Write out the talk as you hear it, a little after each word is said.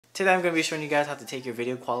Today I'm going to be showing you guys how to take your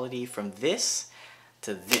video quality from this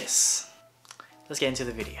to this. Let's get into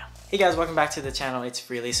the video. Hey guys, welcome back to the channel. It's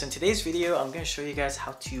Freely. So in today's video, I'm going to show you guys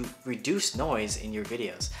how to reduce noise in your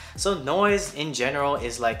videos. So noise in general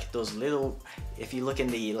is like those little, if you look in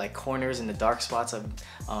the like corners and the dark spots of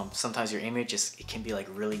sometimes your image, it can be like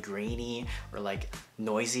really grainy or like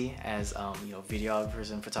noisy, as you know,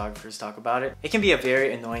 videographers and photographers talk about it. It can be a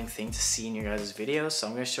very annoying thing to see in your guys' videos. So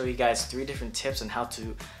I'm going to show you guys 3 different tips on how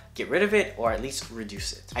to get rid of it or at least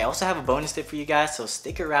reduce it. I also have a bonus tip for you guys, so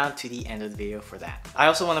stick around to the end of the video for that. I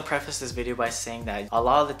also want to preface this video by saying that a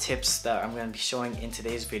lot of the tips that I'm going to be showing in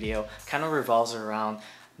today's video kind of revolves around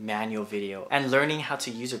manual video and learning how to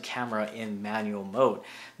use your camera in manual mode,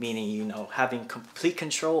 meaning, you know, having complete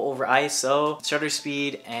control over ISO, shutter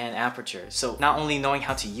speed, and aperture. So not only knowing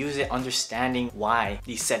how to use it, understanding why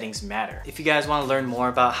these settings matter. If you guys want to learn more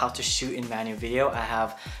about how to shoot in manual video, I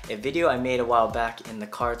have a video I made a while back in the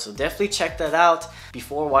card, so definitely check that out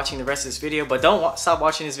before watching the rest of this video. But don't stop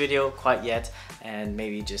watching this video quite yet, and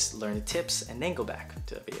maybe just learn the tips and then go back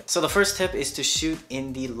to the video. So the first tip is to shoot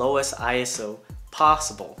in the lowest ISO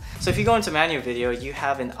possible. So if you go into manual video, you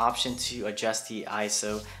have an option to adjust the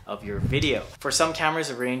ISO of your video. For some cameras,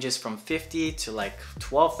 it ranges from 50 to like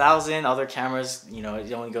 12,000. Other cameras, you know,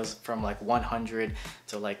 it only goes from like 100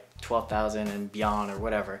 to like 12,000 and beyond or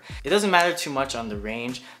whatever. It doesn't matter too much on the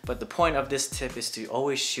range, but the point of this tip is to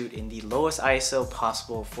always shoot in the lowest ISO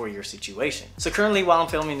possible for your situation. So currently, while I'm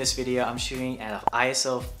filming this video, I'm shooting at an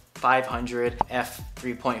ISO 500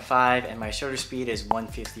 f3.5 and my shutter speed is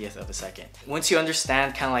 1/50th of a second. Once you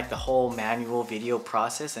understand kind of like the whole manual video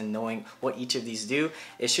process and knowing what each of these do,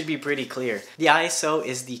 it should be pretty clear. The ISO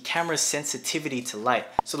is the camera's sensitivity to light.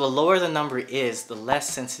 So the lower the number is, the less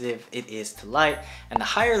sensitive it is to light, and the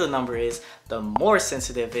higher the number is, the more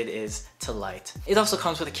sensitive it is to light. It also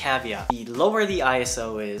comes with a caveat. The lower the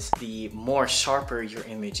ISO is, the more sharper your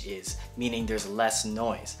image is, meaning there's less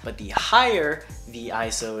noise. But the higher the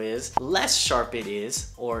ISO is, less sharp it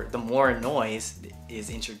is, or the more noise is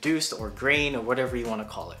introduced, or grain, or whatever you want to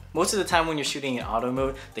call it. Most of the time when you're shooting in auto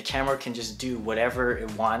mode, the camera can just do whatever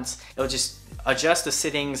it wants. It'll just adjust the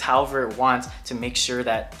settings however it wants to make sure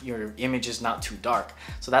that your image is not too dark.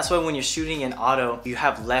 So that's why when you're shooting in auto, you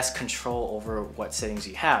have less control over what settings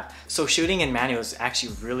you have. So shooting in manual is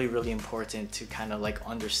actually really important to kind of like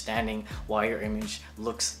understanding why your image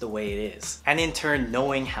looks the way it is, and in turn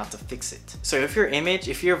knowing how to fix it. So if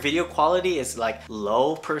your video quality is like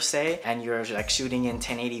low per se, and you're like shooting in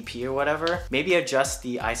 1080p or whatever, maybe adjust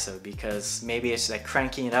the ISO, because maybe it's like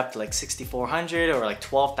cranking it up to like 6400 or like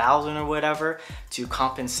 12,000 or whatever to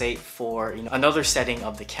compensate for, you know, another setting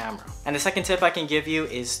of the camera. And the second tip I can give you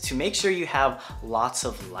is to make sure you have lots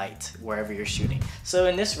of light wherever you're shooting. So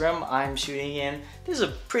in this room I'm shooting in, there's a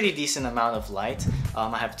pretty decent amount of light.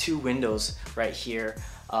 I have 2 windows right here.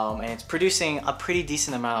 And it's producing a pretty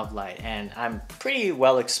decent amount of light, and I'm pretty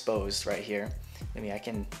well exposed right here. Maybe I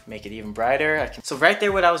can make it even brighter. So right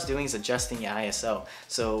there, what I was doing is adjusting the ISO.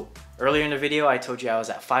 So earlier in the video, I told you I was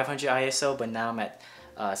at 500 ISO, but now I'm at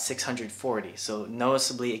 640. So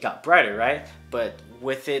noticeably it got brighter, right? But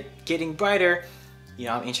with it getting brighter, you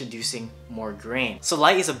know, I'm introducing more grain. So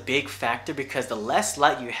light is a big factor, because the less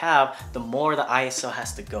light you have, the more the ISO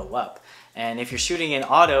has to go up. And if you're shooting in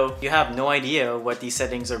auto, you have no idea what these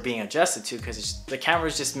settings are being adjusted to, because the camera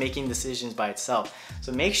is just making decisions by itself.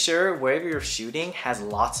 So make sure wherever you're shooting has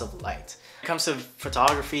lots of light. When it comes to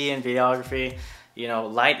photography and videography, you know,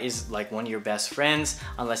 light is like one of your best friends.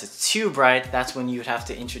 Unless it's too bright, that's when you'd have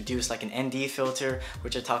to introduce like an ND filter,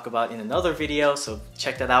 which I talk about in another video, so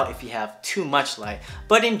check that out if you have too much light.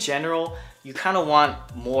 But in general, you kind of want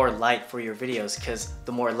more light for your videos, because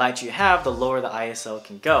the more light you have, the lower the ISO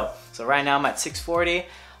can go. So right now I'm at 640.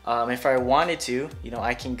 If I wanted to, you know,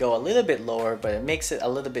 I can go a little bit lower, but it makes it a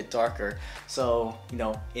little bit darker. So, you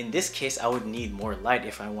know, in this case, I would need more light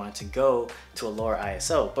if I wanted to go to a lower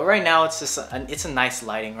ISO. But right now, it's just it's a nice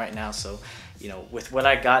lighting right now. So, you know, with what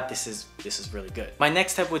I got, this is really good. My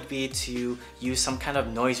next step would be to use some kind of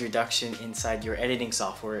noise reduction inside your editing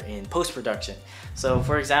software in post-production. So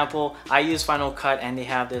for example, I use Final Cut, and they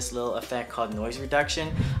have this little effect called noise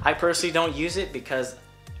reduction. I personally don't use it because,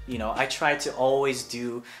 you know, I try to always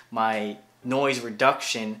do my noise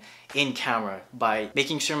reduction in camera by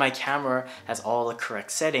making sure my camera has all the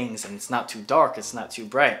correct settings and it's not too dark, it's not too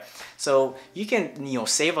bright. So you can, you know,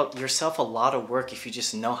 save yourself a lot of work if you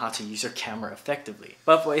just know how to use your camera effectively.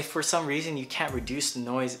 But if for some reason you can't reduce the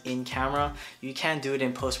noise in camera, you can do it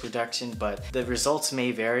in post-production, but the results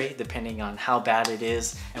may vary depending on how bad it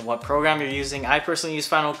is and what program you're using. I personally use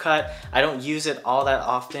Final Cut. I don't use it all that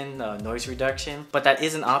often, noise reduction, but that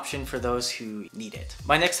is an option for those who need it.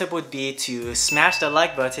 My next tip would be to smash the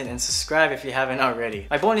like button and subscribe if you haven't already.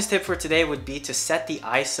 My bonus tip for today would be to set the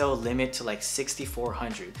ISO limit to like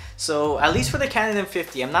 6400. So at least for the Canon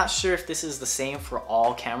M50, I'm not sure if this is the same for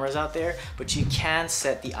all cameras out there, but you can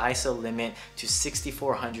set the ISO limit to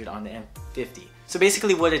 6400 on the M50. So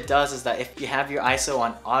basically what it does is that if you have your ISO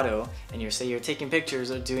on auto and you're taking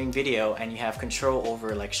pictures or doing video and you have control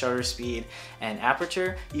over like shutter speed and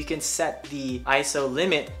aperture, you can set the ISO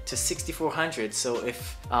limit to 6400. So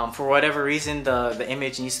if for whatever reason the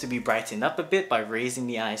image needs to be brightened up a bit by raising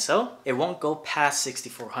the ISO, it won't go past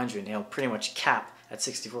 6400. It'll pretty much cap at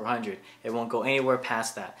 6400. It won't go anywhere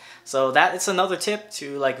past that. So that is another tip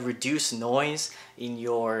to like reduce noise in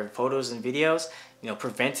your photos and videos. You know,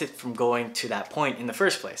 prevent it from going to that point in the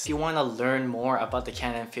first place. If you want to learn more about the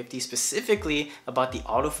Canon M50, specifically about the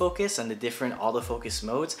autofocus and the different autofocus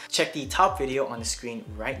modes, check the top video on the screen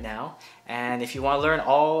right now. And if you want to learn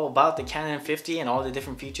all about the Canon M50 and all the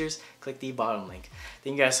different features, click the bottom link.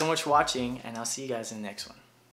 Thank you guys so much for watching, and I'll see you guys in the next one.